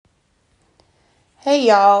Hey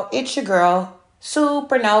y'all, it's your girl,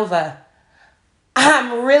 Supernova.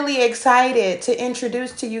 I'm really excited to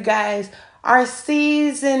introduce to you guys our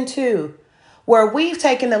season 2, where we've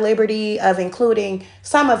taken the liberty of including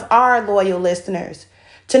some of our loyal listeners.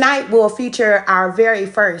 Tonight we'll feature our very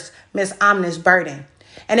first Miss Omnis Burden.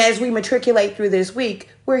 And as we matriculate through this week,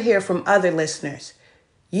 we'll hear from other listeners.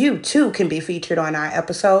 You too can be featured on our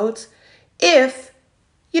episodes if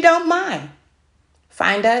you don't mind.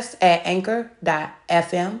 Find us at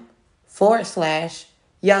anchor.fm/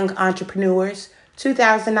 Young Entrepreneurs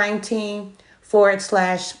 2019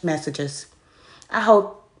 / messages. I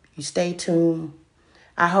hope you stay tuned.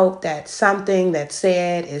 I hope that something that's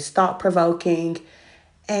said is thought provoking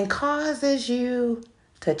and causes you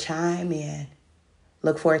to chime in.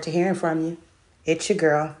 Look forward to hearing from you. It's your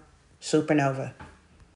girl, Supernova.